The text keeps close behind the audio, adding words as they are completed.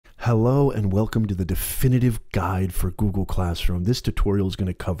Hello and welcome to the definitive guide for Google Classroom. This tutorial is going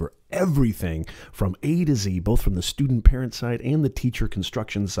to cover everything from A to Z, both from the student parent side and the teacher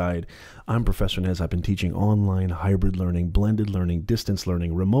construction side. I'm Professor Nez. I've been teaching online, hybrid learning, blended learning, distance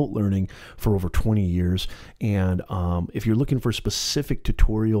learning, remote learning for over 20 years. And if you're looking for specific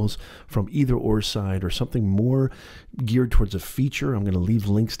tutorials from either or side or something more geared towards a feature, I'm going to leave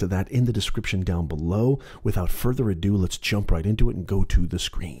links to that in the description down below. Without further ado, let's jump right into it and go to the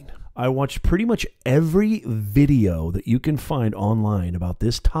screen. I watched pretty much every video that you can find online about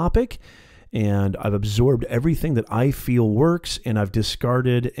this topic, and I've absorbed everything that I feel works, and I've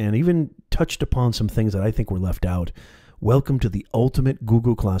discarded and even touched upon some things that I think were left out. Welcome to the ultimate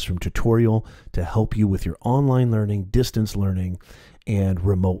Google Classroom tutorial to help you with your online learning, distance learning, and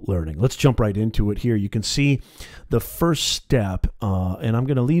remote learning. Let's jump right into it here. You can see the first step, and I'm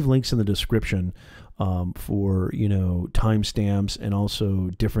going to leave links in the description for, timestamps and also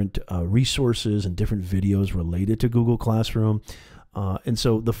different resources and different videos related to Google Classroom. And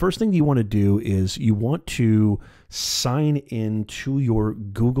so the first thing you want to do is you want to sign in to your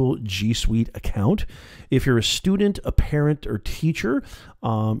Google G Suite account. If you're a student, a parent, or teacher,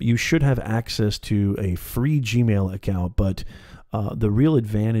 you should have access to a free Gmail account, but the real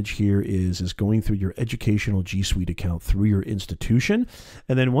advantage here is going through your educational G Suite account through your institution.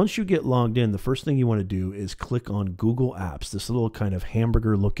 And then once you get logged in, the first thing you want to do is click on Google Apps, this little kind of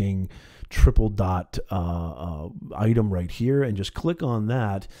hamburger looking triple dot item right here, and just click on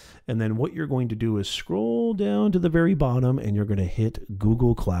that. And then what you're going to do is scroll down to the very bottom and you're going to hit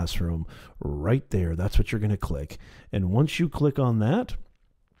Google Classroom right there. That's what you're going to click. And once you click on that,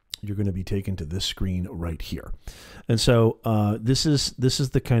 you're going to be taken to this screen right here. And so this is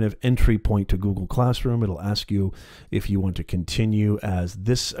the kind of entry point to Google Classroom. It'll ask you if you want to continue as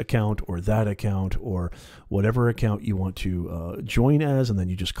this account or that account or whatever account you want to join as, and then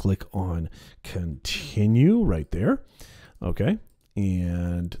you just click on continue right there. Okay,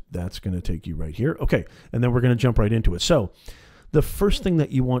 and that's going to take you right here. Okay, and then we're going to jump right into it. So the first thing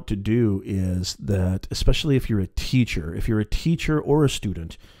that you want to do is that, especially if you're a teacher or a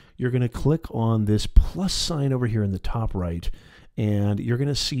student, you're going to click on this plus sign over here in the top right, and you're going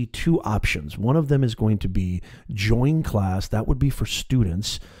to see two options. One of them is going to be join class. That would be for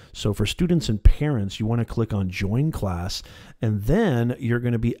students. So for students and parents, you want to click on join class, and then you're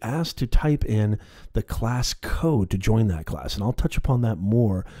going to be asked to type in the class code to join that class. And I'll touch upon that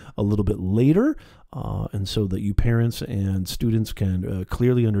more a little bit later. And so that you parents and students can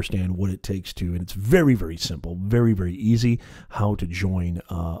clearly understand what it takes to, and it's very, very simple, very, very easy how to join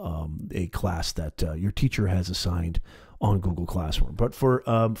a class that your teacher has assigned on Google Classroom. But for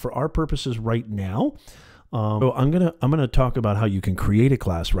our purposes right now, so I'm gonna talk about how you can create a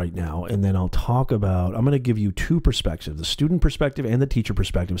class right now, and then I'm gonna give you two perspectives, the student perspective and the teacher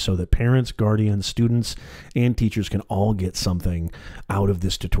perspective, so that parents, guardians, students, and teachers can all get something out of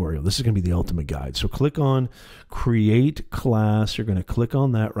this tutorial. This is gonna be the ultimate guide. So click on create class. You're gonna click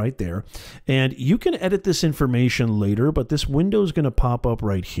on that right there, and you can edit this information later, but this window is gonna pop up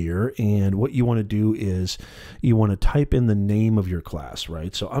right here, and what you wanna do is you wanna type in the name of your class,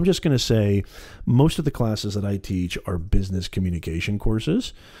 right? So I'm just gonna say most of the classes that I teach are business communication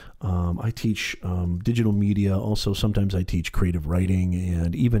courses. I teach digital media. Also, sometimes I teach creative writing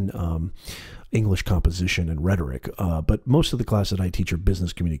and even English composition and rhetoric. But most of the classes that I teach are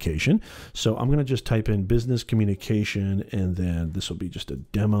business communication. So I'm going to just type in business communication, and then this will be just a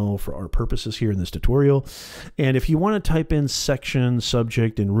demo for our purposes here in this tutorial. And if you want to type in section,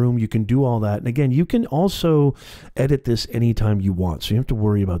 subject, and room, you can do all that. And again, you can also edit this anytime you want. So you don't have to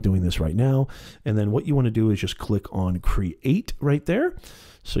worry about doing this right now. And then what you want to do is just click on create right there.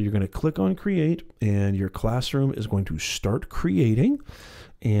 So you're going to click on create, and your classroom is going to start creating.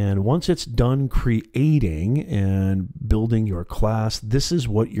 And once it's done creating and building your class, this is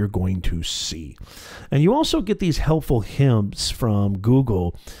what you're going to see. And you also get these helpful hints from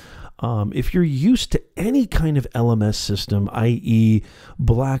Google. If you're used to any kind of LMS system, i.e.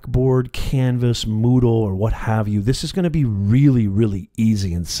 Blackboard, Canvas, Moodle, or what have you, this is going to be really, really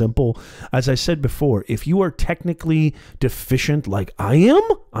easy and simple. As I said before, if you are technically deficient like I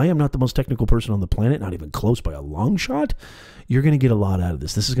am not the most technical person on the planet, not even close by a long shot, you're going to get a lot out of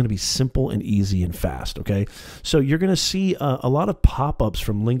this. This is going to be simple and easy and fast, okay? So you're going to see a lot of pop-ups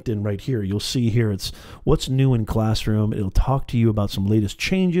from LinkedIn right here. You'll see here it's what's new in Classroom. It'll talk to you about some latest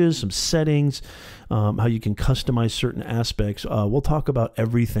changes, some settings, how you can customize certain aspects. We'll talk about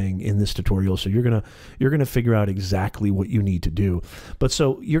everything in this tutorial, so you're gonna figure out exactly what you need to do. But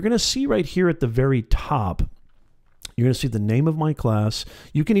so you're going to see right here at the very top, You're going to see the name of my class.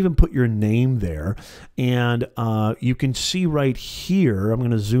 You can even put your name there. And you can see right here, I'm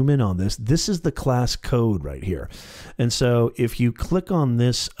going to zoom in on this. This is the class code right here. And so if you click on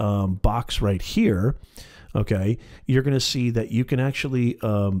this box right here, okay, you're going to see that you can actually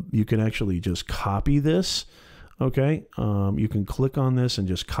just copy this. Okay, you can click on this and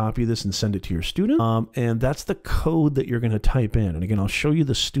just copy this and send it to your student. And that's the code that you're going to type in. And again, I'll show you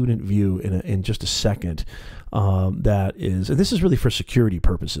the student view in just a second. This is really for security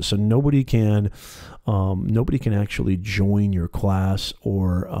purposes. So nobody can actually join your class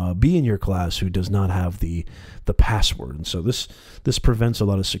or be in your class who does not have the password. And so this prevents a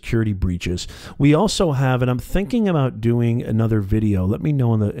lot of security breaches. We also have, and I'm thinking about doing another video. Let me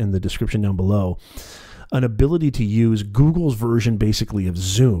know in the description down below. An ability to use Google's version basically of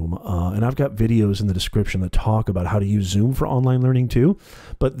Zoom. And I've got videos in the description that talk about how to use Zoom for online learning too.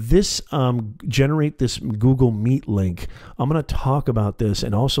 But this, generate this Google Meet link. I'm going to talk about this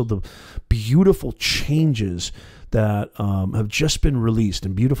and also the beautiful changes that have just been released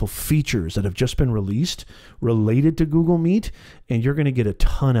and beautiful features that have just been released related to Google Meet. And you're going to get a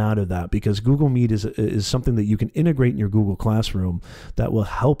ton out of that because Google Meet is something that you can integrate in your Google Classroom that will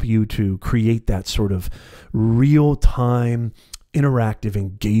help you to create that sort of real-time, interactive,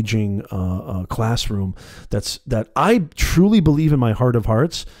 engaging classroom that I truly believe in my heart of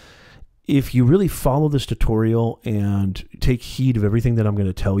hearts. If you really follow this tutorial and take heed of everything that I'm going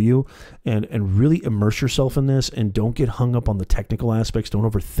to tell you and really immerse yourself in this and don't get hung up on the technical aspects, don't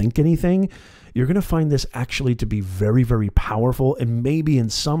overthink anything, you're going to find this actually to be very, very powerful and maybe in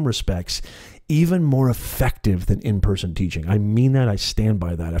some respects even more effective than in-person teaching. I mean that. I stand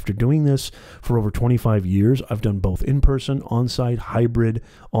by that. After doing this for over 25 years, I've done both in-person, on-site, hybrid,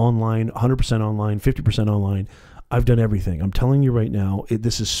 online, 100% online, 50% online. I've done everything. I'm telling you right now,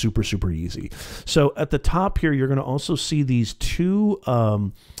 this is super, super easy. So at the top here, you're going to also see these two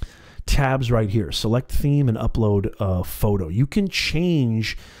tabs right here, select theme and upload photo. You can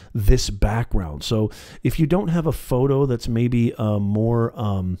change this background. So if you don't have a photo that's maybe more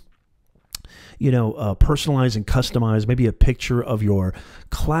personalized and customized, maybe a picture of your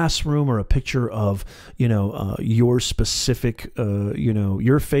classroom or a picture of, your specific,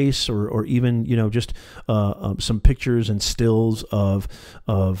 your face or even, just some pictures and stills of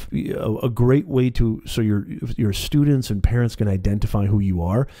a great way so your students and parents can identify who you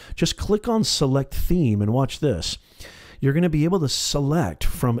are. Just click on select theme and watch this. You're going to be able to select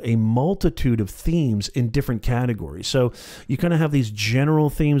from a multitude of themes in different categories. So you kind of have these general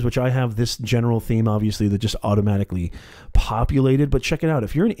themes, which I have this general theme, obviously, that just automatically populated. But check it out.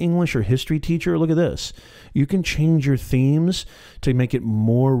 If you're an English or history teacher, look at this. You can change your themes to make it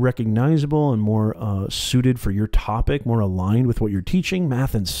more recognizable and more suited for your topic, more aligned with what you're teaching,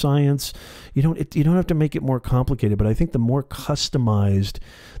 math and science. You don't have to make it more complicated, but I think the more customized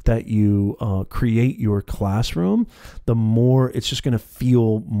that you create your classroom, the more it's just going to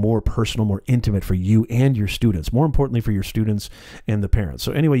feel more personal, more intimate for you and your students, more importantly for your students and the parents.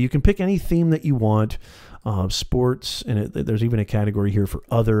 So anyway, you can pick any theme that you want. Sports, and there's even a category here for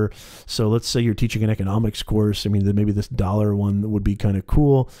other. So let's say you're teaching an economics course. I mean, maybe this dollar one would be kind of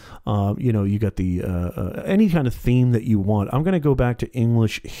cool. You got the any kind of theme that you want. I'm going to go back to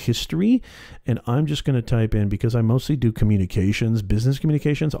English history, and I'm just going to type in, because I mostly do communications, business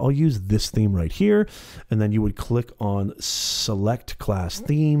communications, I'll use this theme right here, and then you would click on select class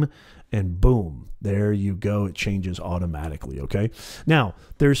theme, and boom, there you go. It changes automatically, okay? Now,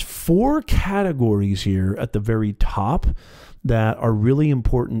 there's 4 categories here at the very top that are really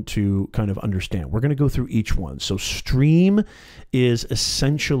important to kind of understand. We're going to go through each one. So stream is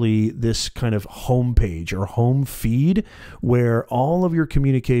essentially this kind of home page or home feed where all of your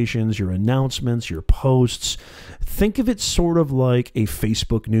communications, your announcements, your posts, think of it sort of like a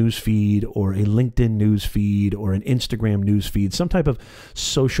Facebook news feed or a LinkedIn news feed or an Instagram news feed, some type of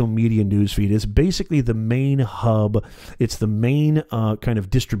social media news feed. It's basically the main hub. It's the main kind of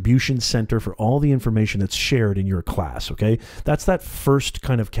distribution center for all the information that's shared in your class, okay? That's that first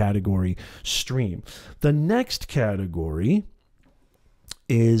kind of category, stream. The next category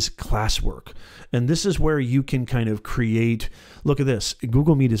is classwork. And this is where you can kind of create, look at this,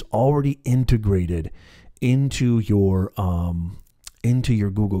 Google Meet is already integrated into your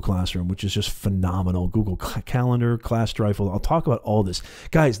Google Classroom, which is just phenomenal. Google Calendar, Class Drive, I'll talk about all this.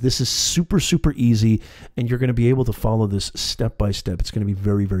 Guys, this is super, super easy, and you're going to be able to follow this step by step. It's going to be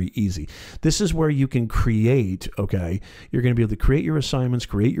very, very easy. This is where you can create, okay, you're going to be able to create your assignments,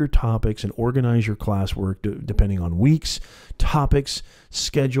 create your topics, and organize your classwork depending on weeks, topics,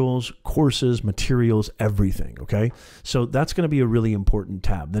 schedules, courses, materials, everything, okay? So that's going to be a really important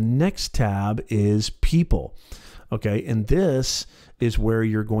tab. The next tab is people. Okay, and this is where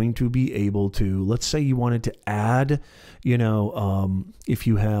you're going to be able to, let's say you wanted to add, you know, if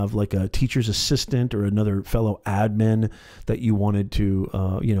you have like a teacher's assistant or another fellow admin that you wanted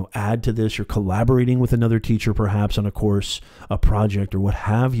to, you know, add to this, you're collaborating with another teacher perhaps on a course, a project, or what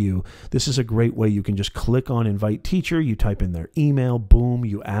have you. This is a great way. You can just click on invite teacher, you type in their email, boom,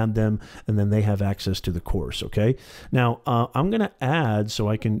 you add them, and then they have access to the course. Okay, now I'm going to add so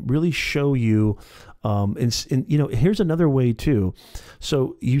I can really show you. And you know, here's another way too.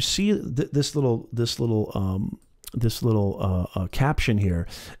 So you see this little caption here: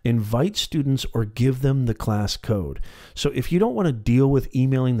 invite students or give them the class code. So if you don't want to deal with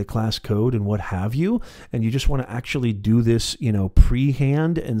emailing the class code and what have you, and you just want to actually do this, you know,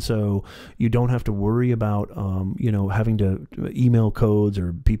 pre-hand, and so you don't have to worry about, you know, having to email codes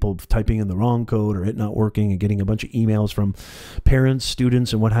or people typing in the wrong code or it not working and getting a bunch of emails from parents,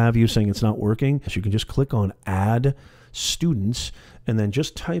 students, and what have you saying it's not working. So you can just click on add students and then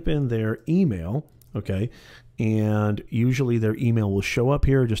just type in their email. Okay. And usually their email will show up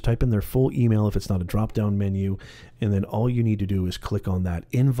here. Just type in their full email if it's not a drop-down menu. And then all you need to do is click on that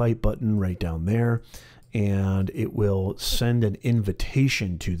invite button right down there. And it will send an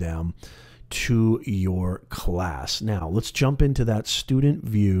invitation to them to your class. Now, let's jump into that student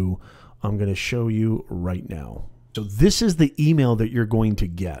view. I'm going to show you right now. So this is the email that you're going to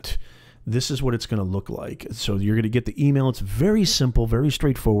get. This is what it's going to look like. So you're going to get the email. It's very simple, very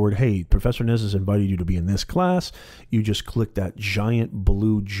straightforward. Hey, Professor Nez has invited you to be in this class. You just click that giant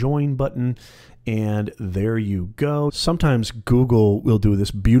blue join button, and there you go. Sometimes Google will do this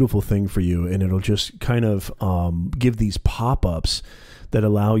beautiful thing for you, and it'll just kind of give these pop-ups that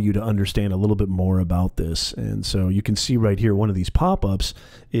allow you to understand a little bit more about this. And so you can see right here, one of these pop-ups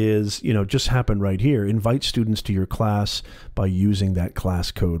is, you know, just happened right here. Invite students to your class by using that class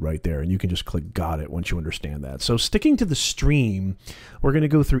code right there. And you can just click got it once you understand that. So sticking to the stream, we're going to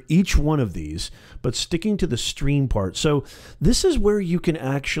go through each one of these, but sticking to the stream part. So this is where you can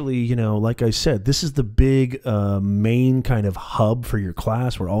actually, you know, like I said, this is the big main kind of hub for your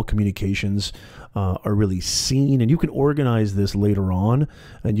class where all communications are really seen, and you can organize this later on,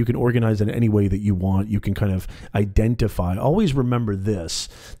 and you can organize it in any way that you want. You can kind of identify. Always remember this,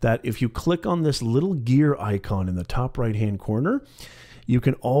 that if you click on this little gear icon in the top right hand corner, you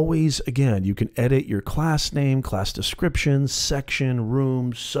can always, again, you can edit your class name, class description, section,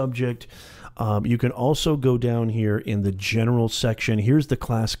 room, subject. You can also go down here in the general section. Here's the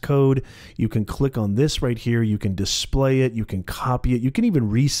class code. You can click on this right here. You can display it. You can copy it. You can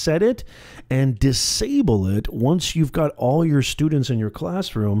even reset it and disable it once you've got all your students in your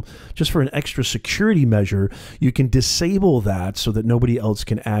classroom. Just for an extra security measure, you can disable that so that nobody else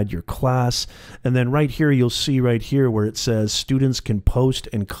can add your class. And then right here, you'll see right here where it says students can post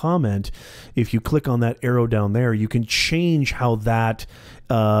and comment. If you click on that arrow down there, you can change how that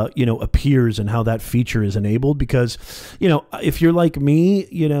you know, appears and how that feature is enabled. Because, you know, if you're like me,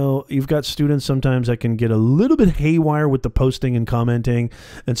 you know, you've got students sometimes that can get a little bit haywire with the posting and commenting.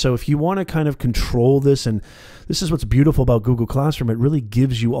 And so if you want to kind of control this, and this is what's beautiful about Google Classroom, it really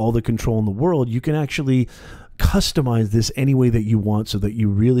gives you all the control in the world. You can actually customize this any way that you want so that you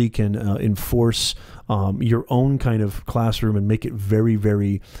really can enforce your own kind of classroom and make it very,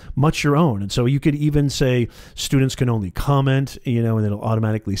 very much your own. And so you could even say students can only comment, you know, and it'll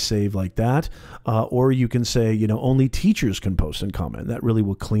automatically save like that. Or you can say, you know, only teachers can post and comment. That really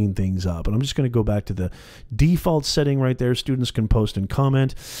will clean things up. And I'm just going to go back to the default setting right there. Students can post and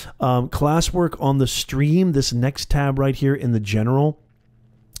comment. Classwork on the stream, this next tab right here in the general.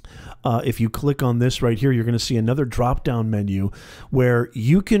 If you click on this right here, you're going to see another drop-down menu where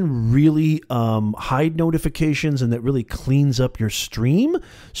you can really hide notifications, and that really cleans up your stream.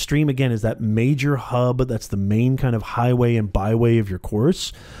 Stream, again, is that major hub. That's the main kind of highway and byway of your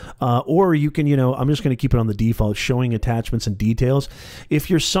course. Or you can, you know, I'm just going to keep it on the default, showing attachments and details. If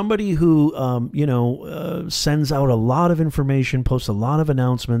you're somebody who, you know, sends out a lot of information, posts a lot of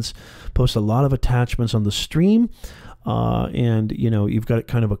announcements, posts a lot of attachments on the stream, and you know, you've got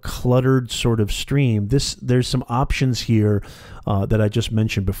kind of a cluttered sort of stream. There's some options here that I just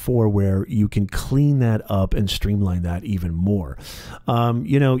mentioned before where you can clean that up and streamline that even more.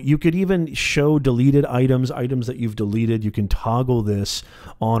 You know, you could even show deleted items that you've deleted. You can toggle this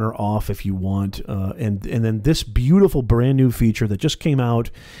on or off if you want. And then this beautiful brand new feature that just came out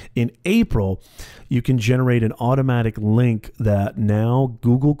in April, you can generate an automatic link that now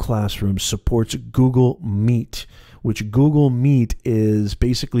Google Classroom supports Google Meet, which Google Meet is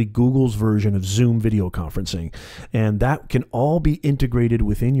basically Google's version of Zoom video conferencing. And that can all be integrated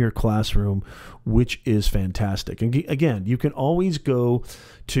within your classroom, which is fantastic. And again, you can always go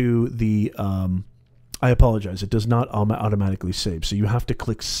to the I apologize. It does not automatically save. So you have to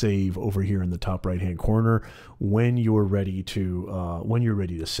click save over here in the top right-hand corner when you're ready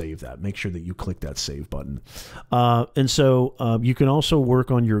to save that. Make sure that you click that save button. And so you can also work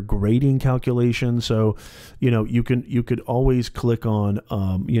on your grading calculation. So, you could always click on,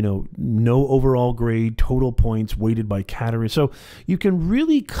 no overall grade, total points weighted by category. So you can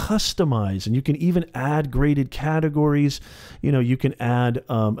really customize, and you can even add graded categories. You can add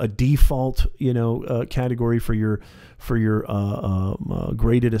a default, category for your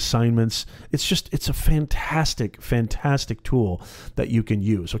graded assignments. It's a fantastic tool that you can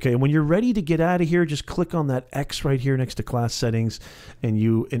use. Okay, and when you're ready to get out of here, just click on that X right here next to class settings, and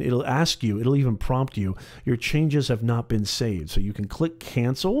it'll ask you, it'll even prompt you, your changes have not been saved. So you can click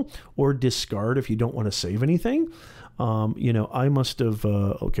cancel or discard if you don't want to save anything. I must have,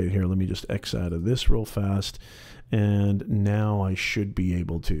 okay, here, let me just X out of this real fast. And now I should be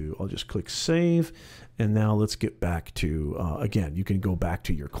able to, I'll just click save. And now let's get back to, again, you can go back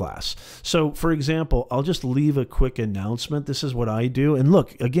to your class. So for example, I'll just leave a quick announcement. This is what I do. And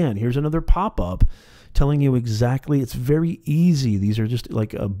look, again, here's another pop-up telling you exactly, it's very easy. These are just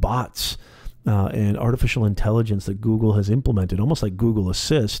like bots. And artificial intelligence that Google has implemented, almost like Google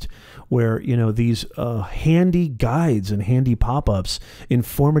Assist, where these handy guides and handy pop-ups,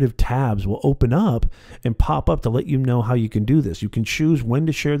 informative tabs will open up and pop up to let you know how you can do this. You can choose when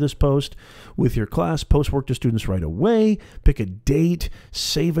to share this post with your class, post work to students right away, pick a date,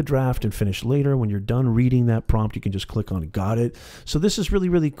 save a draft, and finish later. When you're done reading that prompt, you can just click on got it. So this is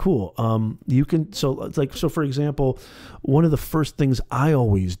really cool. So for example, one of the first things I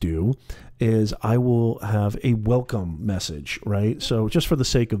always do is I will have a welcome message, right? So just for the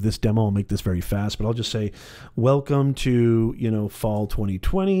sake of this demo, I'll make this very fast, but I'll just say, welcome to, fall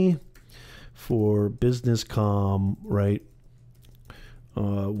 2020 for Business Comm, right?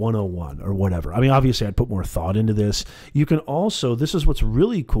 101 or whatever. I mean, obviously I'd put more thought into this. You can also, this is what's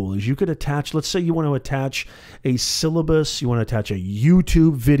really cool, is you could attach, let's say you want to attach a syllabus, you want to attach a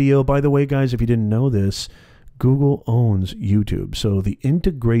YouTube video. By the way, guys, if you didn't know this, Google owns YouTube. So the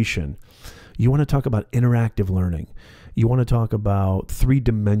integration, you want to talk about interactive learning. You want to talk about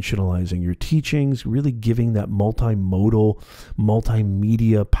three-dimensionalizing your teachings, really giving that multimodal,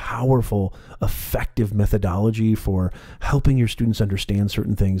 multimedia, powerful, effective methodology for helping your students understand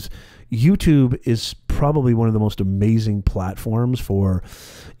certain things. YouTube is probably one of the most amazing platforms for,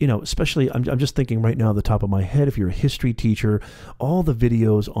 especially, I'm just thinking right now at the top of my head, if you're a history teacher, all the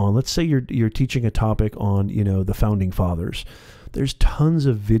videos on, let's say you're teaching a topic on, the Founding Fathers. There's tons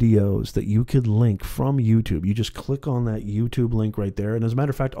of videos that you could link from YouTube. You just click on that YouTube link right there. And as a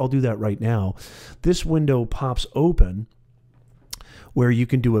matter of fact, I'll do that right now. This window pops open where you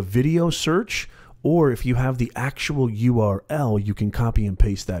can do a video search, or if you have the actual URL, you can copy and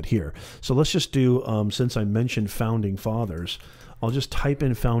paste that here. So let's just do, since I mentioned Founding Fathers, I'll just type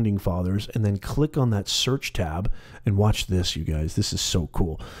in Founding Fathers and then click on that search tab and watch this, you guys. This is so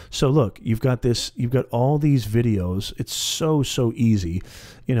cool. So look, you've got all these videos. It's so easy.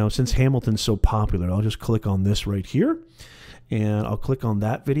 Since Hamilton's so popular, I'll just click on this right here and I'll click on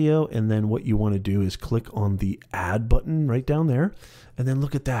that video. And then what you want to do is click on the add button right down there. And then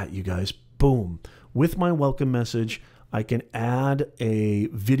look at that, you guys. Boom. With my welcome message, I can add a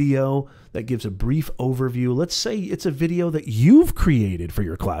video that gives a brief overview. Let's say it's a video that you've created for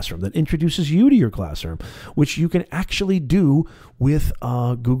your classroom that introduces you to your classroom, which you can actually do with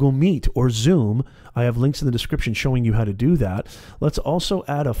Google Meet or Zoom. I have links in the description showing you how to do that. Let's also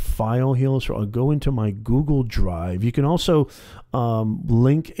add a file here. So I'll go into my Google Drive. You can also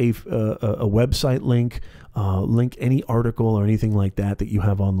link a website link, link any article or anything like that you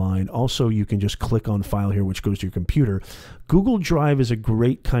have online. Also, you can just click on file here, which goes to your computer. Google Drive is a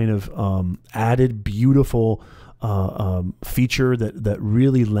great kind of added, beautiful feature that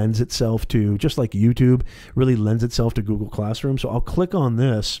really lends itself to, just like YouTube, really lends itself to Google Classroom. So I'll click on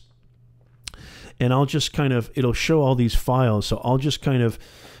this and I'll just kind of, it'll show all these files. So I'll just kind of,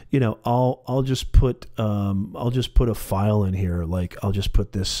 I'll just put a file in here. Like I'll just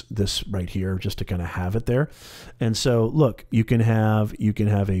put this right here just to kind of have it there. And so look, you can have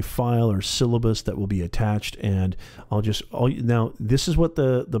a file or syllabus that will be attached. And now this is what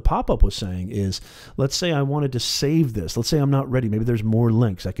the pop-up was saying is, let's say I wanted to save this. Let's say I'm not ready. Maybe there's more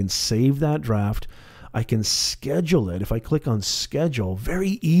links. I can save that draft. I can schedule it. If I click on schedule,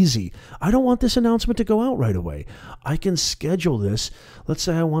 very easy. I don't want this announcement to go out right away. I can schedule this. Let's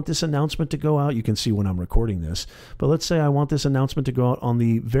say I want this announcement to go out. You can see when I'm recording this, but let's say I want this announcement to go out on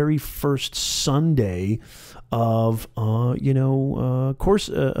the very first Sunday of, course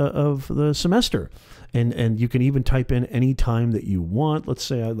of the semester. And you can even type in any time that you want. Let's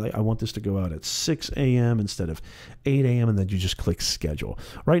say I want this to go out at 6 a.m. instead of 8 a.m. and then you just click schedule.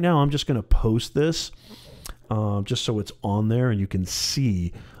 Right now, I'm just going to post this just so it's on there and you can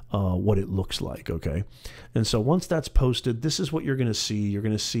see what it looks like, okay? And so once that's posted, this is what you're going to see. You're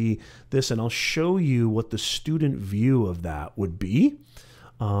going to see this, and I'll show you what the student view of that would be.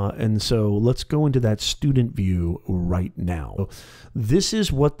 And so let's go into that student view right now. So this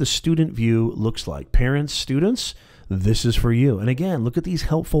is what the student view looks like. Parents, students, this is for you. And again, look at these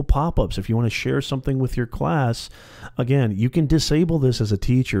helpful pop-ups. If you want to share something with your class, again, you can disable this as a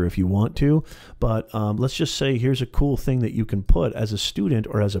teacher if you want to, but let's just say here's a cool thing that you can put as a student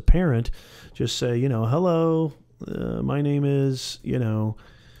or as a parent. Just say, hello, my name is,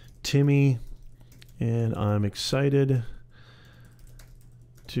 Timmy, and I'm excited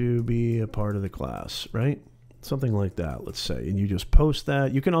to be a part of the class, right? Something like that, let's say, and you just post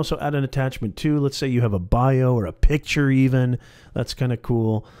that. You can also add an attachment too. Let's say you have a bio or a picture even. That's kind of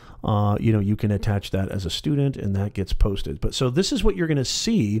cool. You can attach that as a student and that gets posted. But so this is what you're going to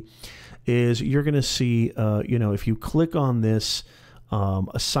see is you're going to see, if you click on this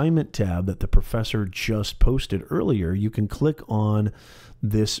assignment tab that the professor just posted earlier, you can click on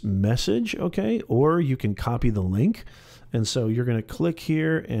this message, okay? Or you can copy the link. And so you're going to click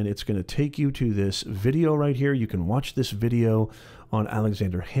here and it's going to take you to this video right here. You can watch this video on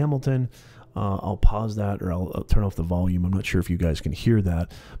Alexander Hamilton. I'll pause that or I'll turn off the volume. I'm not sure if you guys can hear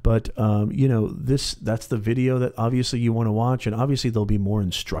that, but that's the video that obviously you want to watch, and obviously there'll be more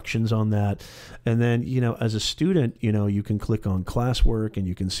instructions on that. And then, as a student, you can click on classwork and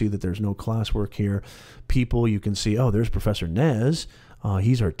you can see that there's no classwork here. People, you can see, oh, there's Professor Nez.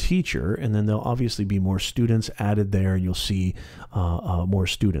 He's our teacher, and then there'll obviously be more students added there, and you'll see more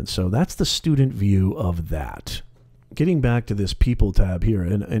students. So that's the student view of that. Getting back to this people tab here,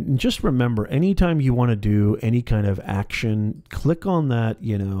 and just remember, anytime you want to do any kind of action, click on that,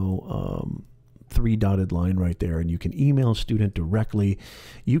 three dotted line right there, and you can email a student directly.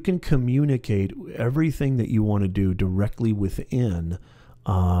 You can communicate everything that you want to do directly within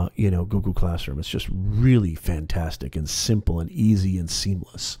Google Classroom. It's just really fantastic and simple and easy and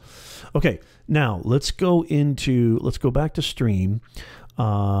seamless. Okay, now let's go back to Stream.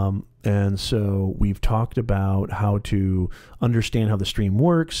 And so we've talked about how to understand how the stream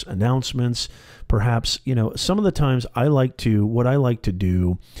works, announcements, perhaps, some of the times what I like to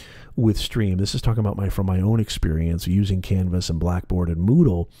do with Stream, this is talking about from my own experience using Canvas and Blackboard and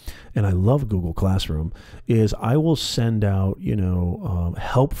Moodle, and I love Google Classroom, is I will send out,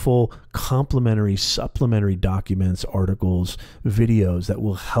 helpful, complementary, supplementary documents, articles, videos that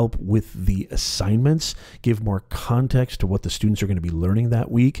will help with the assignments, give more context to what the students are going to be learning that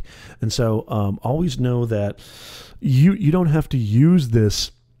week. And so always know that you don't have to use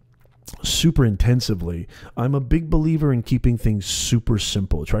this super intensively. I'm a big believer in keeping things super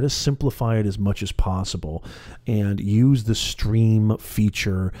simple. Try to simplify it as much as possible and use the stream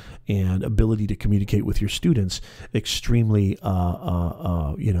feature and ability to communicate with your students extremely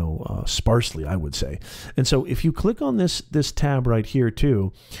sparsely, I would say. And so if you click on this tab right here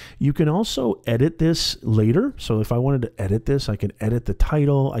too, you can also edit this later. So if I wanted to edit this, I can edit the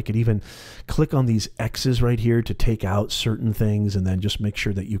title. I could even click on these X's right here to take out certain things and then just make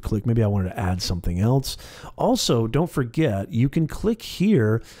sure that you click. Maybe I wanted to add something else. Also, don't forget, you can click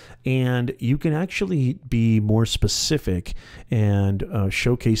here and you can actually be more specific and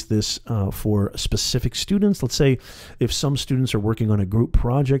showcase this for specific students. Let's say if some students are working on a group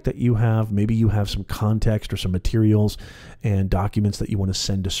project that you have, maybe you have some context or some materials and documents that you want to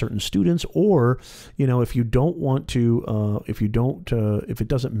send to certain students, or if you don't want to, if it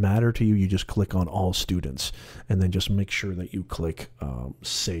doesn't matter to you, you just click on all students and then just make sure that you click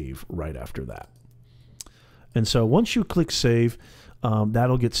save right after that. And so once you click save,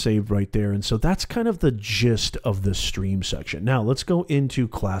 that'll get saved right there. And so that's kind of the gist of the stream section. Now let's go into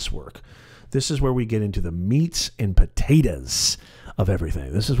classwork. This is where we get into the meats and potatoes of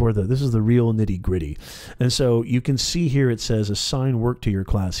everything. This is the real nitty gritty. And so you can see here it says assign work to your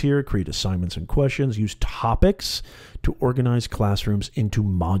class here, create assignments and questions, use topics to organize classrooms into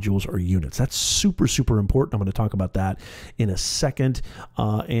modules or units. That's super, super important. I'm going to talk about that in a second.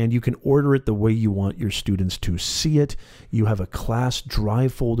 And you can order it the way you want your students to see it. You have a class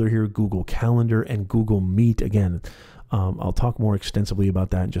drive folder here, Google Calendar and Google Meet. Again, I'll talk more extensively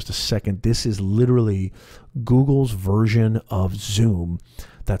about that in just a second. This is literally Google's version of Zoom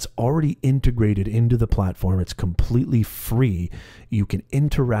that's already integrated into the platform. It's completely free. You can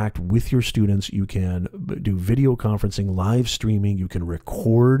interact with your students. You can do video conferencing, live streaming. You can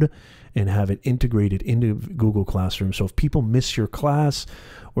record and have it integrated into Google Classroom. So if people miss your class,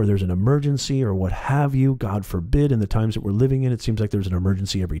 or there's an emergency or what have you, God forbid, in the times that we're living in, it seems like there's an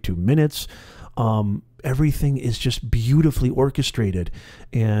emergency every 2 minutes. Everything is just beautifully orchestrated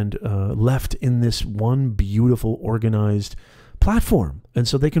and left in this one beautiful, organized platform. And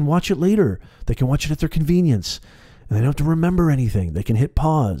so they can watch it later. They can watch it at their convenience. And they don't have to remember anything. They can hit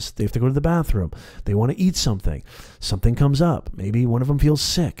pause. They have to go to the bathroom. They want to eat something. Something comes up. Maybe one of them feels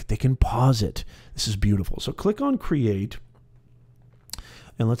sick. They can pause it. This is beautiful. So click on Create.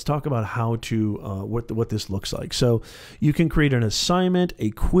 And let's talk about how to, what this looks like. So you can create an assignment, a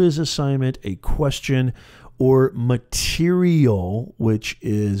quiz assignment, a question, or material, which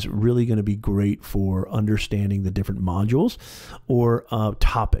is really going to be great for understanding the different modules, or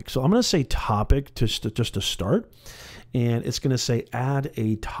topic. So I'm going to say topic just to start. And it's going to say add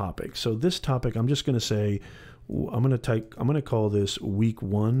a topic. So this topic, I'm just going to say, I'm going to call this week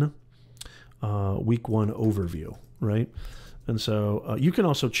one overview, right? And so you can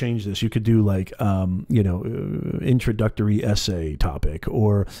also change this. You could do like, introductory essay topic,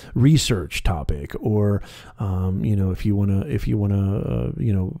 or research topic, or, if you want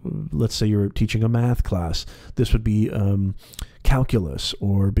to, let's say you're teaching a math class, this would be calculus,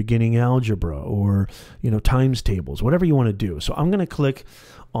 or beginning algebra, or, times tables, whatever you want to do. So I'm going to click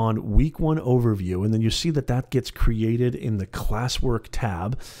on week one overview, and then you see that gets created in the classwork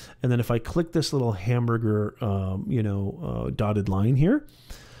tab. And then if I click this little hamburger, dotted line here,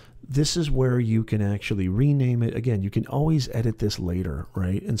 this is where you can actually rename it. Again, you can always edit this later,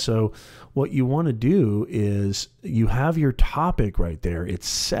 right? And so what you want to do is you have your topic right there. It's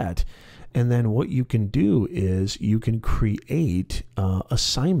set. And then what you can do is you can create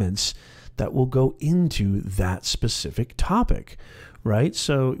assignments that will go into that specific topic, right?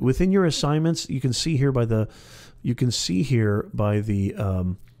 So within your assignments, you can see here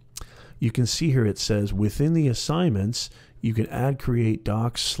it says within the assignments, you can add, create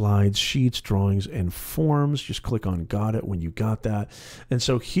docs, slides, sheets, drawings, and forms. Just click on got it when you got that. And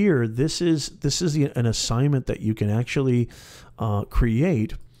so here, this is an assignment that you can actually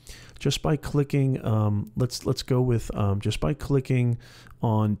create just by clicking, let's go with just by clicking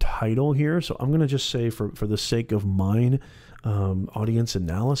on title here. So I'm going to just say for the sake of mine, audience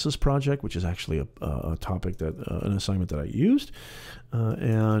analysis project, which is actually a topic that an assignment that I used,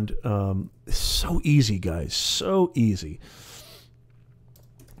 and so easy, guys, so easy.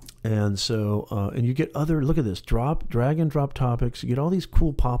 And so and you get other, look at this, drag and drop topics. You get all these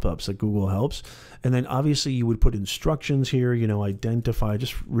cool pop-ups that Google helps. And then obviously you would put instructions here, identify,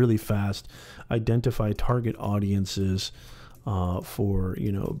 just really fast, identify target audiences for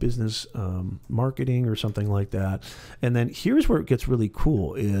business marketing or something like that. And then here's where it gets really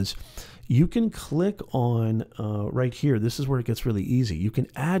cool is you can click on right here. This is where it gets really easy. You can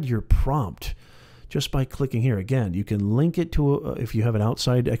add your prompt just by clicking here. Again, you can link it to if you have an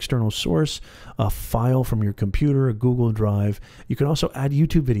outside external source, a file from your computer, a Google Drive. You can also add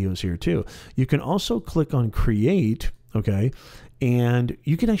YouTube videos here too. You can also click on create, okay? And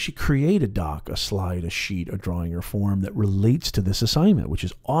you can actually create a doc, a slide, a sheet, a drawing, or form that relates to this assignment, which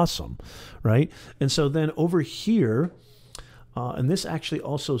is awesome, right? And so then over here, and this actually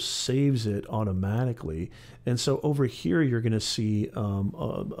also saves it automatically. And so over here, you're going to see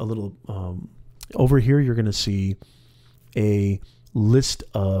over here, you're going to see a list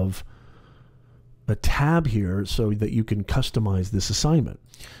of a tab here so that you can customize this assignment.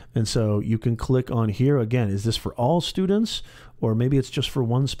 And so you can click on here again. Is this for all students, or maybe it's just for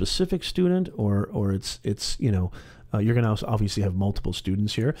one specific student, or it's you're going to obviously have multiple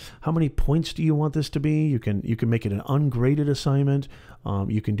students here. How many points do you want this to be? You can make it an ungraded assignment.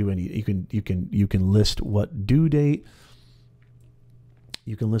 You can do you can list what due date.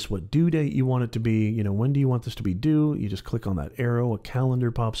 You can list what due date you want it to be. When do you want this to be due? You just click on that arrow, a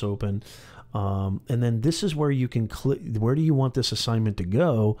calendar pops open. And then this is where you can click, where do you want this assignment to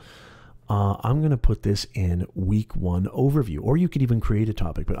go? I'm going to put this in week one overview, or you could even create a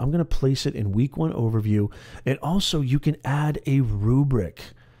topic, but I'm going to place it in week one overview. And also you can add a rubric.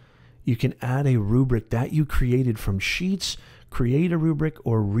 You can add a rubric that you created from sheets, create a rubric,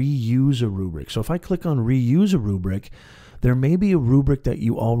 or reuse a rubric. So if I click on reuse a rubric, there may be a rubric that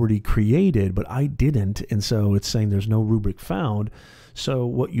you already created, but I didn't. And so it's saying there's no rubric found. So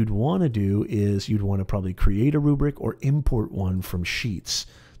what you'd want to do is you'd want to probably create a rubric or import one from Sheets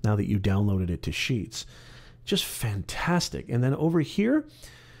now that you downloaded it to Sheets. Just fantastic. And then over here,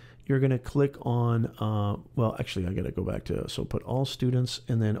 you're going to click on, well, actually, I got to go back to, so put all students,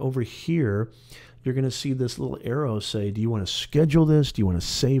 and then over here, you're going to see this little arrow say, do you want to schedule this? Do you want to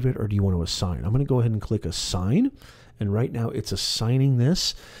save it? Or do you want to assign? I'm going to go ahead and click assign. And right now it's assigning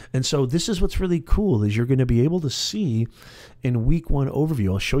this. And so this is what's really cool is you're going to be able to see in week 1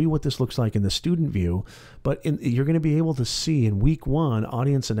 overview. I'll show you what this looks like in the student view, but you're going to be able to see in week 1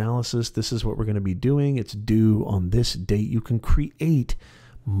 audience analysis. This is what we're going to be doing. It's due on this date. You can create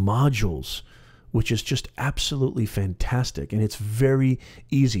modules, which is just absolutely fantastic. And it's very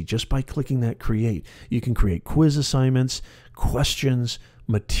easy just by clicking that create. You can create quiz assignments, questions,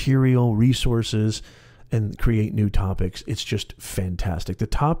 material, resources, and create new topics. It's just fantastic. The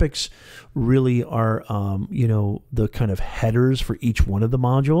topics really are, you know, the kind of headers for each one of the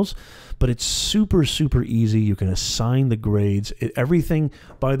modules, but it's super, super easy. You can assign the grades. Everything,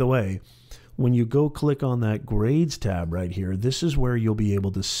 by the way, when you go click on that grades tab right here, this is where you'll be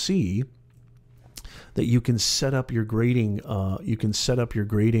able to see that you can set up your grading. You can set up your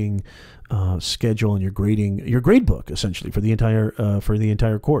grading schedule and your grade book essentially for the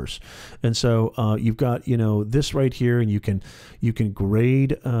entire course. And so you've got, you know, this right here, and you can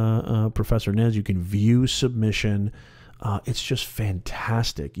grade Professor Nez. You can view submission. It's just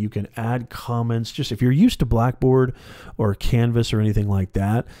fantastic. You can add comments. Just if you're used to Blackboard or Canvas or anything like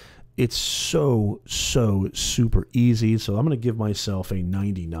that, it's so super easy. So I'm going to give myself a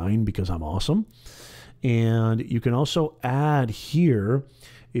 99 because I'm awesome. And you can also add here,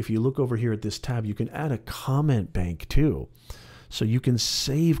 if you look over here at this tab, you can add a comment bank too. So you can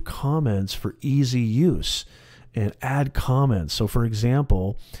save comments for easy use and add comments. So for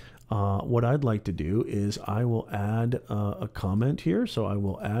example, what I'd like to do is I will add a comment here. So I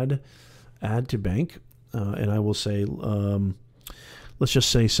will add to bank, and I will say, let's just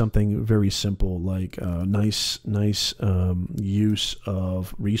say something very simple like nice use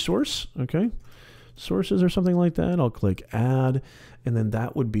of resource. Okay. Sources or something like that. I'll click add, and then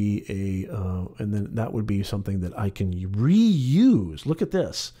that would be something that I can reuse. Look at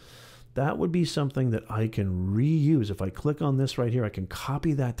this. That would be something that I can reuse. If I click on this right here, I can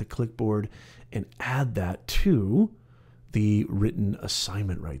copy that to clipboard and add that to the written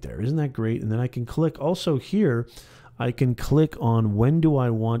assignment right there. Isn't that great? And then I can click also here. I can click on when do I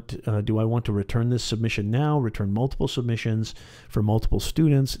want to return this submission now, return multiple submissions for multiple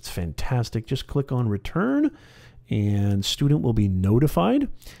students. It's fantastic. Just click on return and student will be notified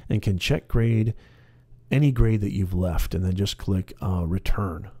and can check grade, any grade that you've left, and then just click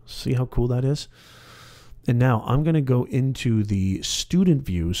return. See how cool that is? And now I'm going to go into the student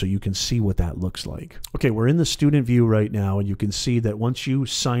view so you can see what that looks like. Okay, we're in the student view right now, and you can see that once you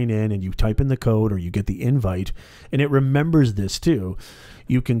sign in and you type in the code or you get the invite, and it remembers this too,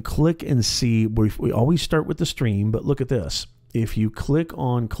 you can click and see. We always start with the stream, but look at this. If you click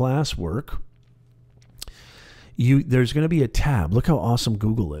on classwork, there's going to be a tab. Look how awesome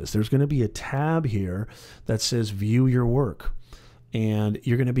Google is. There's going to be a tab here that says view your work. And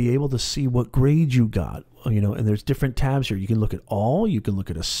you're going to be able to see what grade you got, you know, and there's different tabs here. You can look at all, you can look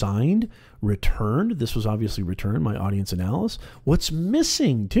at assigned, returned. This was obviously returned, my audience analysis. What's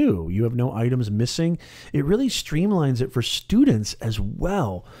missing too? You have no items missing. It really streamlines it for students as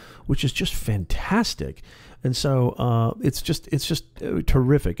well, which is just fantastic. And so it's just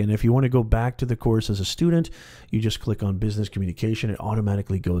terrific. And if you want to go back to the course as a student, you just click on business communication. It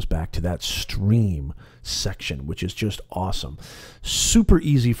automatically goes back to that stream section, which is just awesome. Super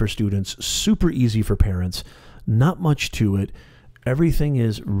easy for students, super easy for parents, not much to it. Everything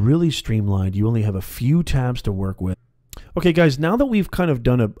is really streamlined. You only have a few tabs to work with. Okay, guys, now that we've kind of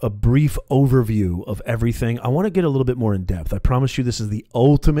done a brief overview of everything, I want to get a little bit more in depth. I promise you this is the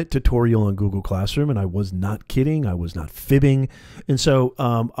ultimate tutorial on Google Classroom, and I was not kidding. I was not fibbing. And so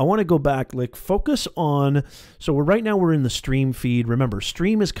I want to go back, like focus on, so right now we're in the stream feed. Remember,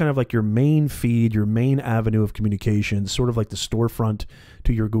 stream is kind of like your main feed, your main avenue of communication, sort of like the storefront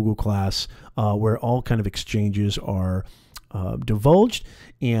to your Google Class, where all kind of exchanges are divulged,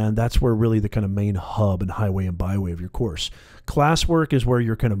 and that's where really the kind of main hub and highway and byway of your course. Classwork is where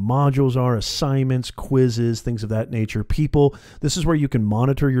your kind of modules are, assignments, quizzes, things of that nature. People, this is where you can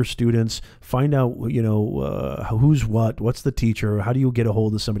monitor your students, find out, you know, who's what's the teacher, how do you get a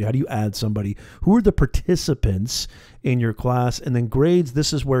hold of somebody, how do you add somebody, who are the participants in your class. And then grades,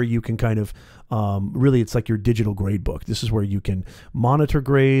 this is where you can kind of really, it's like your digital grade book. This is where you can monitor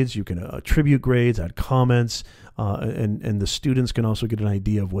grades, you can attribute grades, add comments, and the students can also get an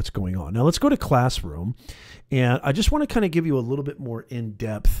idea of what's going on. Now let's go to Classroom, and I just want to kind of give you a little bit more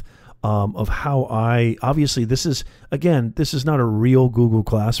in-depth of how obviously this is, again, this is not a real Google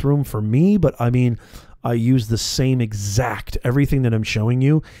Classroom for me, but I mean, I use the same exact, everything that I'm showing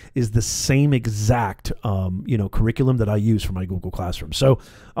you is the same exact, curriculum that I use for my Google Classroom. So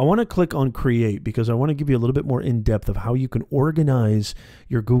I want to click on Create because I want to give you a little bit more in depth of how you can organize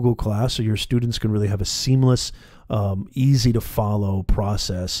your Google Class so your students can really have a seamless, easy to follow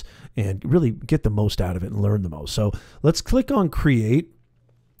process and really get the most out of it and learn the most. So let's click on Create.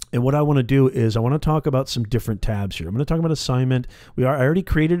 And what I want to do is I want to talk about some different tabs here. I'm going to talk about assignment. I already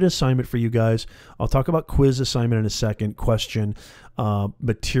created an assignment for you guys. I'll talk about quiz assignment in a second, question,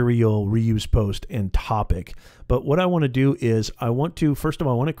 material, reuse post, and topic. But what I want to do is first of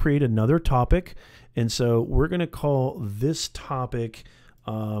all, I want to create another topic. And so we're going to call this topic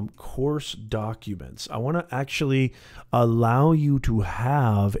course documents. I want to actually allow you to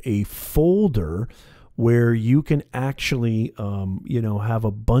have a folder where you can actually, have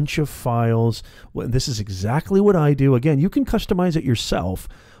a bunch of files. Well, this is exactly what I do. Again, you can customize it yourself,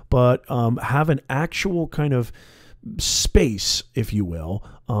 but have an actual kind of space, if you will,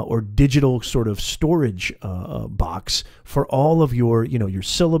 or digital sort of storage box for all of your, your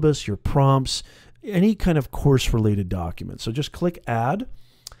syllabus, your prompts, any kind of course-related document. So just click Add.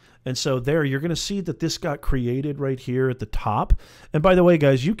 And so there, you're going to see that this got created right here at the top. And by the way,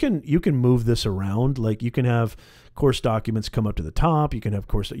 guys, you can move this around. Like you can have course documents come up to the top. You can have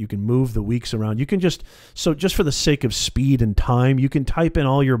you can move the weeks around. You can just for the sake of speed and time, you can type in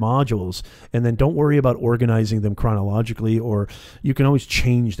all your modules and then don't worry about organizing them chronologically, or you can always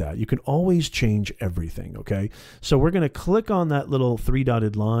change that. You can always change everything. Okay. So we're going to click on that little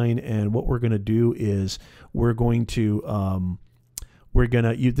three-dotted line. And what we're going to do is we're going to,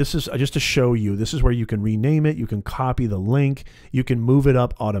 this is just to show you, this is where you can rename it. You can copy the link. You can move it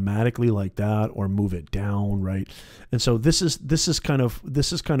up automatically like that, or move it down, right? And so this is kind of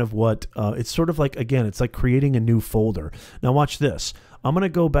what it's sort of like. Again, it's like creating a new folder. Now watch this. I'm going to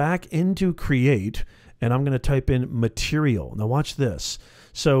go back into Create, and I'm going to type in material. Now watch this.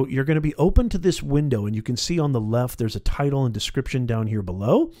 So you're going to be open to this window, and you can see on the left there's a title and description down here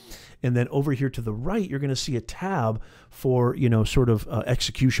below. And then over here to the right, you're going to see a tab for,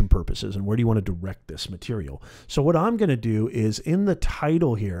 execution purposes and where do you want to direct this material. So what I'm going to do is in the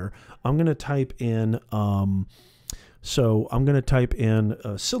title here, I'm going to type in,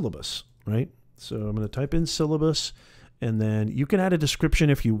 syllabus, right? So I'm going to type in syllabus, and then you can add a description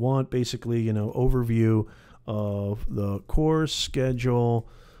if you want, basically, overview of the course schedule,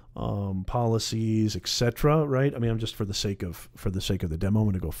 policies, etc. Right? I mean, I'm just for the sake of the demo, I'm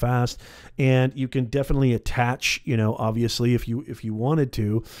going to go fast. And you can definitely attach, obviously, if you wanted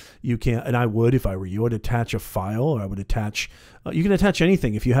to, you can, and I would if I were you, I'd attach a file, or I would attach. You can attach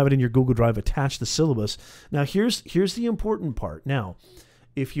anything if you have it in your Google Drive. Attach the syllabus. Now, here's the important part. Now,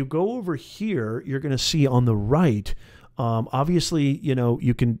 if you go over here, you're going to see on the right. Obviously,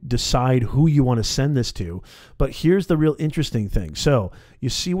 you can decide who you want to send this to, but here's the real interesting thing. So you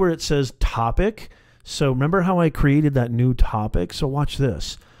see where it says topic. So remember how I created that new topic? So watch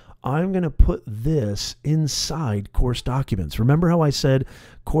this. I'm going to put this inside course documents. Remember how I said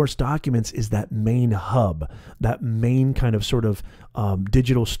course documents is that main hub, that main kind of sort of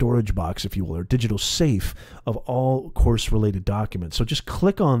digital storage box, if you will, or digital safe of all course related documents. So just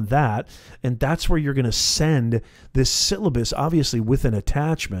click on that, and that's where you're going to send this syllabus, obviously with an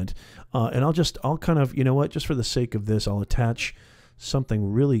attachment. And I'll kind of, just for the sake of this, I'll attach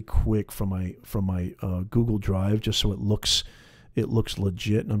something really quick from my Google Drive, just so it looks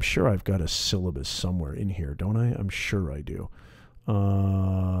legit. And I'm sure I've got a syllabus somewhere in here, don't I? I'm sure I do.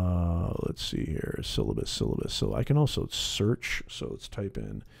 Let's see here, syllabus. So I can also search. So let's type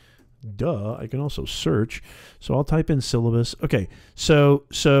in, I can also search. So I'll type in syllabus. Okay. So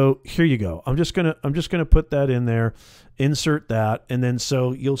here you go. I'm just going to put that in there, insert that. And then,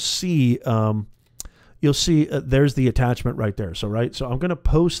 so you'll see there's the attachment right there. So I'm going to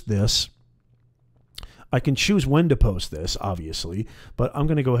post this. I can choose when to post this, obviously, but I'm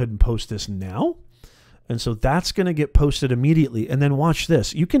going to go ahead and post this now. And so that's going to get posted immediately. And then watch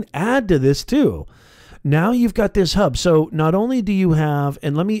this. You can add to this too. Now you've got this hub. So not only do you have,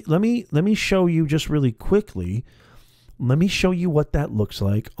 and let me show you just really quickly. Let me show you what that looks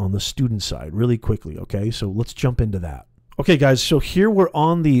like on the student side really quickly. Okay, so let's jump into that. Okay, guys, so here we're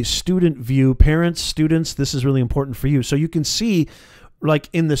on the student view. Parents, students, this is really important for you. So you can see, like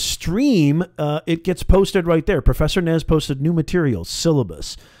in the stream, it gets posted right there. Professor Nez posted new materials,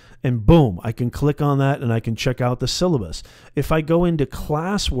 syllabus. And boom, I can click on that and I can check out the syllabus. If I go into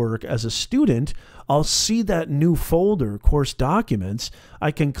classwork as a student, I'll see that new folder, course documents.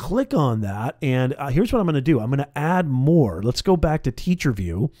 I can click on that, and here's what I'm going to do. I'm going to add more. Let's go back to teacher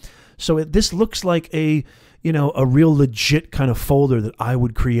view. So this looks like a, you know, a real legit kind of folder that I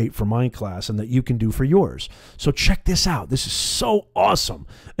would create for my class and that you can do for yours. So check this out. This is so awesome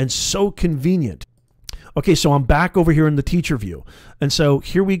and so convenient. Okay, so I'm back over here in the teacher view. And so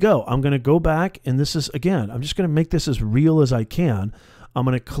here we go. I'm going to go back, and this is, again, I'm just going to make this as real as I can. I'm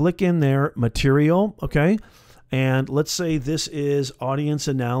going to click in there, material, okay? And let's say this is audience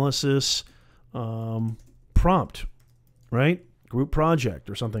analysis prompt, right? Group project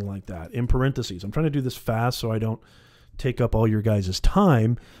or something like that in parentheses. I'm trying to do this fast so I don't take up all your guys'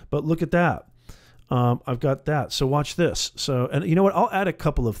 time, but look at that. I've got that. So watch this. So, and you know what? I'll add a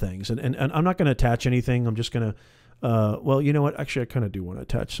couple of things, and I'm not going to attach anything. I'm just going to, well, you know what? Actually, I kind of do want to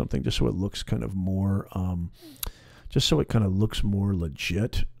attach something just so it looks kind of more, just so it kind of looks more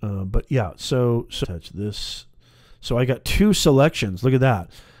legit. But yeah, so attach this. So I got two selections. Look at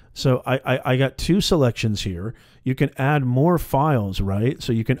that. So I got two selections here. You can add more files, right?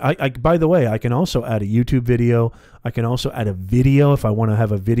 So you can, by the way, I can also add a YouTube video. I can also add a video if I want to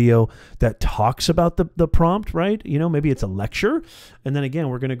have a video that talks about the prompt, right? You know, maybe it's a lecture. And then again,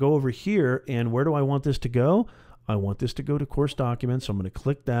 we're going to go over here, and where do I want this to go? I want this to go to course documents. So I'm going to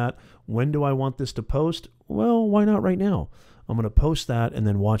click that. When do I want this to post? Well, why not right now? I'm going to post that, and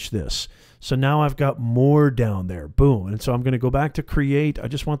then watch this. So now I've got more down there. Boom. And so I'm going to go back to create. I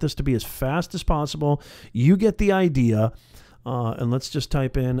just want this to be as fast as possible. You get the idea. And let's just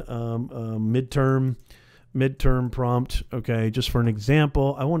type in midterm prompt. Okay, just for an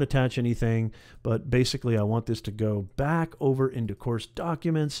example. I won't attach anything, but basically I want this to go back over into course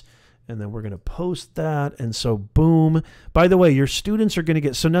documents, and then we're going to post that. And so boom. By the way, your students are going to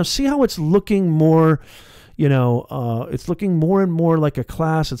get, so now see how it's looking more, you know, it's looking more and more like a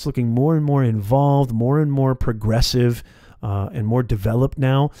class. It's looking more and more involved, more and more progressive, and more developed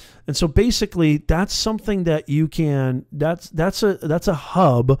now. And so basically that's something that you can, that's a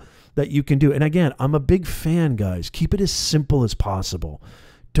hub that you can do. And again, I'm a big fan, guys. Keep it as simple as possible.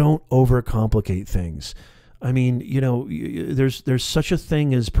 Don't overcomplicate things. I mean, you know, there's such a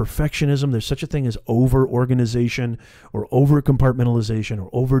thing as perfectionism. There's such a thing as over-organization or over-compartmentalization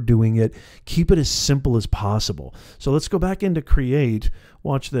or overdoing it. Keep it as simple as possible. So let's go back into Create.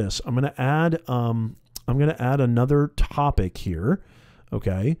 Watch this. I'm going to add another topic here,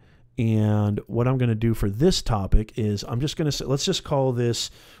 okay? And what I'm going to do for this topic is I'm just going to say, let's just call this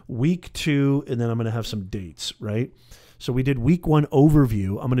week 2, and then I'm going to have some dates, right? So we did week 1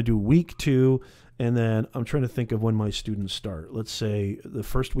 overview. I'm going to do week 2. And then I'm trying to think of when my students start. Let's say the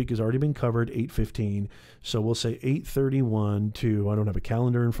first week has already been covered, 8:15. So we'll say 8:31 to, I don't have a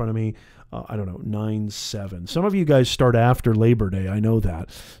calendar in front of me, I don't know, 9/7. Some of you guys start after Labor Day. I know that.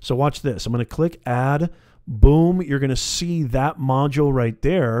 So watch this. I'm going to click Add. Boom. You're going to see that module right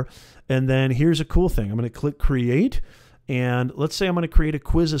there. And then here's a cool thing. I'm going to click Create. And let's say I'm going to create a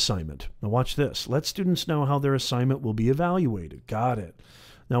quiz assignment. Now watch this. Let students know how their assignment will be evaluated. Got it.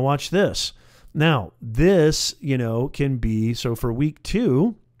 Now watch this. Now, this, you know, can be, so for week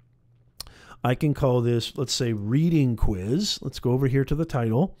 2, I can call this, let's say, reading quiz. Let's go over here to the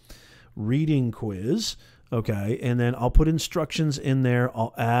title, reading quiz, okay, and then I'll put instructions in there.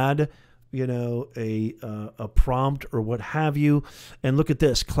 I'll add, you know, a prompt or what have you. And look at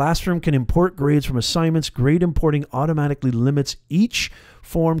this. Classroom can import grades from assignments. Grade importing automatically limits each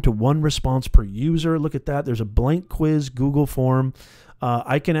form to 1 response per user. Look at that. There's a blank quiz Google form.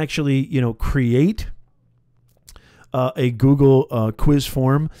 I can actually, you know, create a Google quiz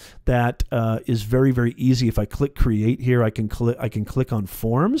form that is very, very easy. If I click create here, I can click on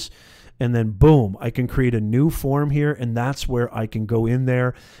forms, and then boom, I can create a new form here, and that's where I can go in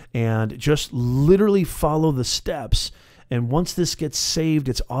there and just literally follow the steps. And once this gets saved,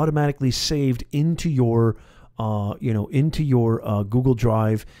 it's automatically saved into your you know, into your Google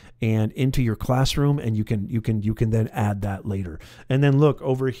Drive and into your classroom, and you can then add that later. And then look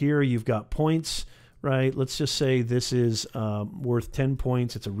over here, you've got points, right? Let's just say this is worth 10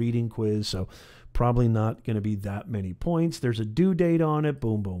 points. It's a reading quiz, so probably not going to be that many points. There's a due date on it.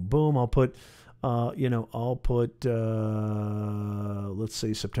 Boom, boom, boom. I'll put, you know, I'll put, let's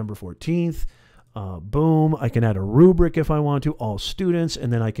say September 14th. Boom. I can add a rubric if I want to, all students,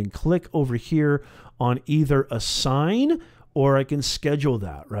 and then I can click over here on either assign or I can schedule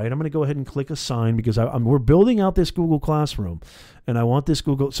that, right? I'm going to go ahead and click assign because we're building out this Google Classroom, and I want this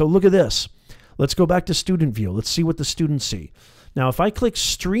Google. So look at this. Let's go back to student view. Let's see what the students see. Now, if I click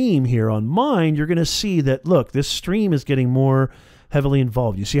stream here on mine, you're going to see that, look, this stream is getting more heavily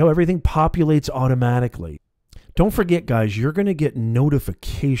involved. You see how everything populates automatically. Don't forget, guys, you're going to get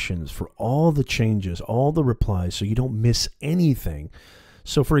notifications for all the changes, all the replies, so you don't miss anything.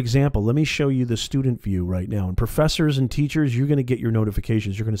 So for example, let me show you the student view right now. And professors and teachers, you're going to get your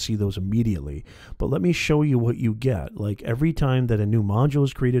notifications. You're going to see those immediately. But let me show you what you get. Like every time that a new module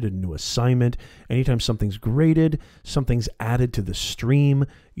is created, a new assignment, anytime something's graded, something's added to the stream,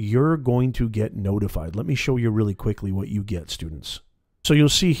 you're going to get notified. Let me show you really quickly what you get, students. So you'll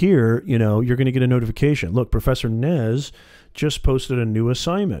see here, you know, you're going to get a notification. Look, Professor Nez just posted a new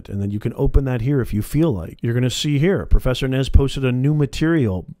assignment, and then you can open that here if you feel like. You're going to see here, Professor Nez posted a new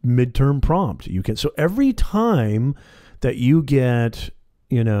material, midterm prompt. You can, so every time that you get,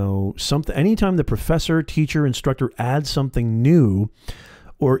 you know, something, anytime the professor, teacher, instructor adds something new,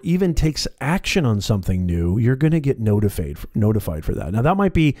 or even takes action on something new, you're going to get notified for that. Now that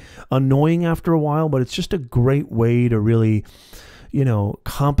might be annoying after a while, but it's just a great way to really, you know,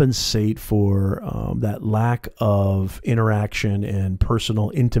 compensate for that lack of interaction and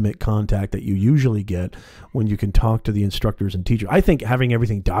personal, intimate contact that you usually get when you can talk to the instructors and teachers. I think having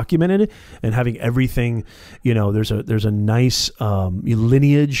everything documented and having everything, you know, there's a nice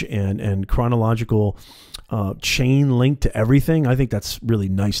lineage and chronological chain link to everything. I think that's really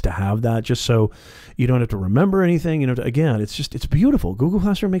nice to have that, just so you don't have to remember anything. You know, again, it's beautiful. Google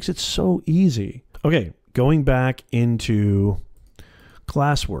Classroom makes it so easy. Okay, going back into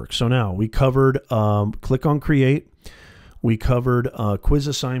classwork. So now we covered click on create, we covered quiz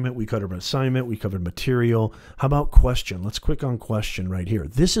assignment, we covered assignment, we covered material. How about question? Let's click on question right here.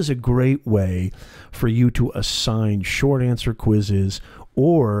 This is a great way for you to assign short answer quizzes,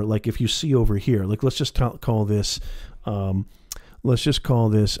 or like if you see over here, like let's just call this let's just call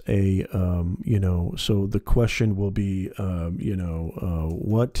this a you know, so the question will be you know,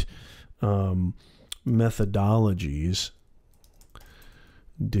 what methodologies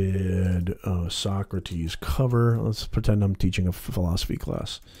did Socrates cover? Let's pretend I'm teaching a philosophy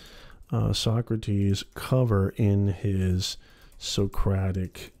class. Socrates cover in his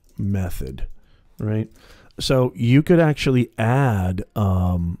Socratic method, right? So you could actually add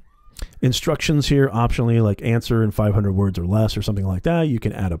instructions here optionally, like answer in 500 words or less or something like that. You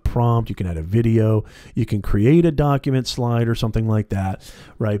can add a prompt, you can add a video, you can create a document slide or something like that,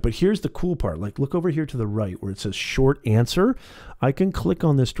 right? But here's the cool part. Like look over here to the right where it says short answer. I can click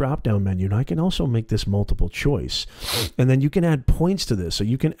on this drop down menu and I can also make this multiple choice. And then you can add points to this. So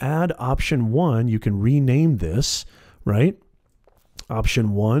you can add option 1, you can rename this, right?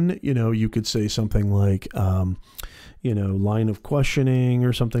 Option 1, you know, you could say something like you know, line of questioning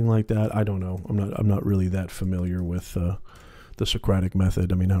or something like that. I don't know. I'm not really that familiar with the Socratic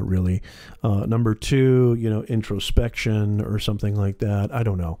method. I mean, not really. Number 2, you know, introspection or something like that. I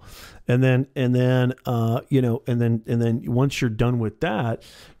don't know. And then you know, and then once you're done with that,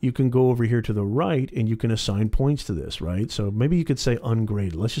 you can go over here to the right and you can assign points to this, right? So maybe you could say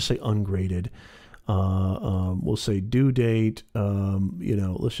ungraded. Let's just say ungraded. We'll say due date. You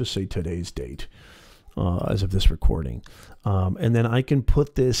know, let's just say today's date. As of this recording. And then I can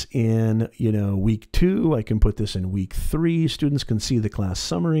put this in, you know, week 2, I can put this in week 3, students can see the class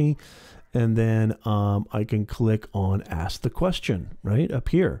summary, and then I can click on ask the question right up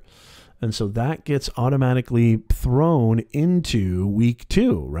here. And so that gets automatically thrown into week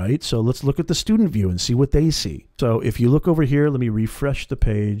 2, right? So let's look at the student view and see what they see. So if you look over here, let me refresh the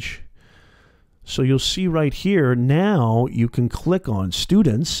page. So you'll see right here, now you can click on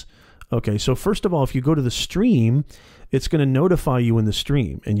students. Okay, so first of all, if you go to the stream, it's going to notify you in the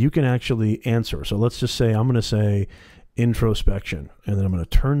stream, and you can actually answer. So let's just say I'm going to say introspection, and then I'm going to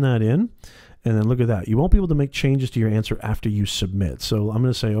turn that in, and then look at that. You won't be able to make changes to your answer after you submit. So I'm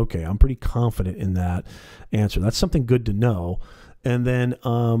going to say, okay, I'm pretty confident in that answer. That's something good to know. And then,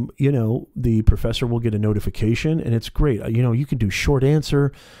 you know, the professor will get a notification, and it's great. You know, you can do short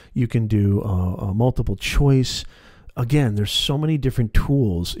answer, you can do multiple choice. Again, there's so many different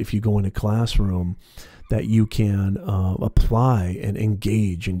tools if you go into Classroom that you can apply and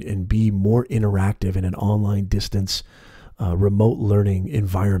engage and be more interactive in an online distance remote learning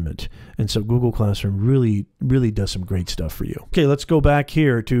environment. And so Google Classroom really does some great stuff for you. Okay, let's go back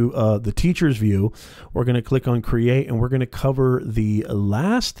here to the teacher's view. We're going to click on create, and we're going to cover the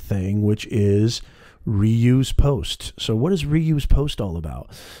last thing, which is reuse post. So what is reuse post all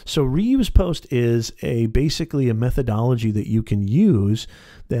about? So reuse post is basically a methodology that you can use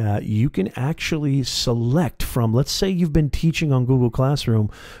that you can actually select from. Let's say you've been teaching on Google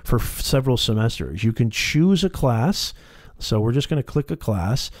Classroom for several semesters. You can choose a class. So we're just going to click a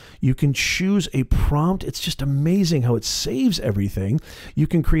class. You can choose a prompt. It's just amazing how it saves everything. You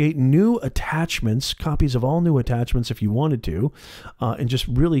can create new attachments, copies of all new attachments if you wanted to, and just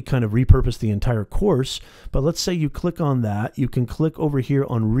really kind of repurpose the entire course. But let's say you click on that. You can click over here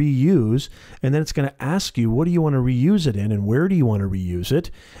on reuse, and then it's going to ask you, what do you want to reuse it in and where do you want to reuse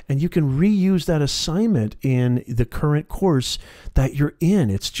it? And you can reuse that assignment in the current course that you're in.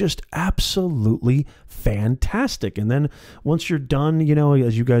 It's just absolutely fantastic. And then once you're done, you know,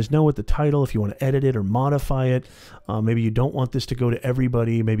 as you guys know with the title, if you want to edit it or modify it, maybe you don't want this to go to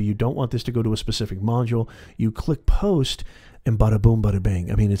everybody, maybe you don't want this to go to a specific module, you click post and bada boom, bada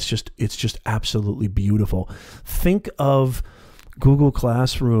bang. I mean, it's just absolutely beautiful. Think of Google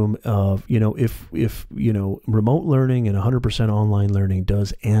Classroom of, you know, if you know, remote learning and 100% online learning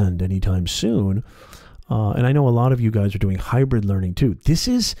does end anytime soon, and I know a lot of you guys are doing hybrid learning too. This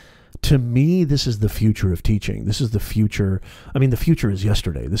is, to me, this is the future of teaching. This is the future. I mean, the future is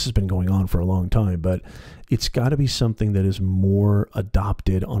yesterday. This has been going on for a long time, but it's got to be something that is more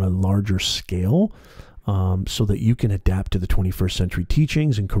adopted on a larger scale, so that you can adapt to the 21st century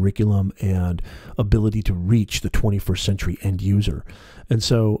teachings and curriculum and ability to reach the 21st century end user. And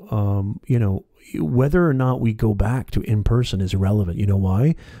so, you know, whether or not we go back to in-person is irrelevant. You know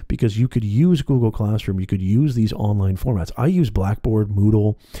why? Because you could use Google Classroom. You could use these online formats. I use Blackboard,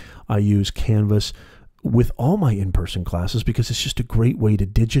 Moodle. I use Canvas with all my in-person classes because it's just a great way to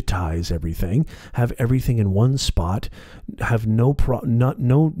digitize everything, have everything in one spot, have no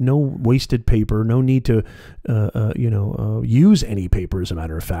wasted paper, no need to use any paper, as a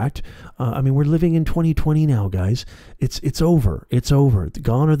matter of fact. I mean, we're living in 2020 now, guys. It's over. It's over.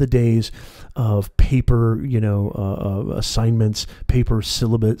 Gone are the days of paper, assignments, paper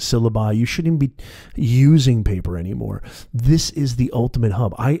syllabi. You shouldn't be using paper anymore. This is the ultimate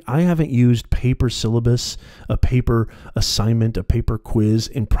hub. I haven't used paper syllabus, a paper assignment, a paper quiz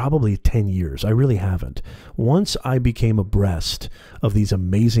in probably 10 years. I really haven't. Once I became abreast of these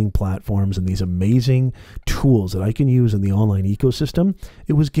amazing platforms and these amazing tools that I can use in the online ecosystem,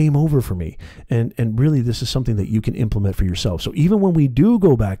 it was game over for me. And really, this is something that you can implement for yourself. So even when we do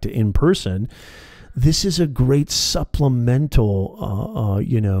go back to in-person, this is a great supplemental,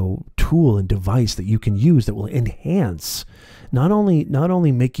 tool and device that you can use that will enhance, not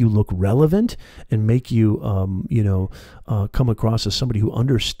only make you look relevant and make you, come across as somebody who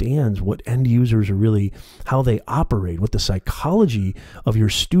understands what end users are really, how they operate, what the psychology of your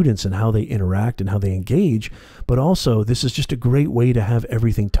students and how they interact and how they engage, but also this is just a great way to have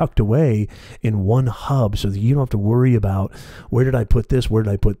everything tucked away in one hub so that you don't have to worry about, where did I put this, where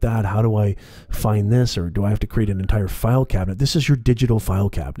did I put that, how do I find this, or do I have to create an entire file cabinet? This is your digital file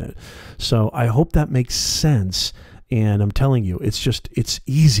cabinet. So I hope that makes sense. And I'm telling you, it's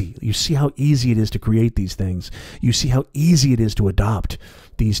easy. You see how easy it is to create these things. You see how easy it is to adopt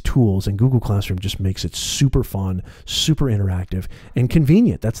these tools, and Google Classroom just makes it super fun, super interactive, and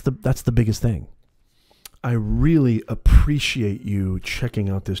convenient. That's the biggest thing. I really appreciate you checking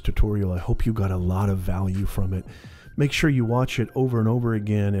out this tutorial. I hope you got a lot of value from it. Make sure you watch it over and over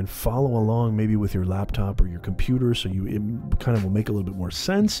again and follow along maybe with your laptop or your computer so it kind of will make a little bit more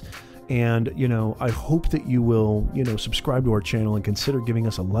sense. And, I hope that you will, subscribe to our channel and consider giving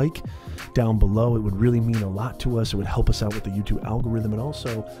us a like down below. It would really mean a lot to us. It would help us out with the YouTube algorithm. And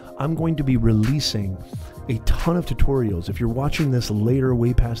also, I'm going to be releasing a ton of tutorials. If you're watching this later,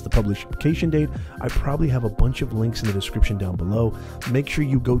 way past the publication date, I probably have a bunch of links in the description down below. Make sure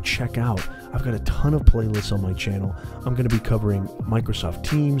you go check out. I've got a ton of playlists on my channel. I'm going to be covering Microsoft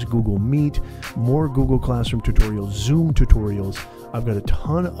Teams, Google Meet, more Google Classroom tutorials, Zoom tutorials. I've got a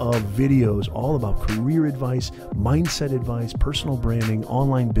ton of videos all about career advice, mindset advice, personal branding,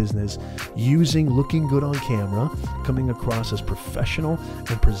 online business, looking good on camera, coming across as professional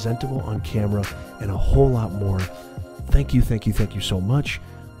and presentable on camera, and a whole lot more. Thank you so much.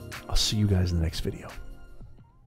 I'll see you guys in the next video.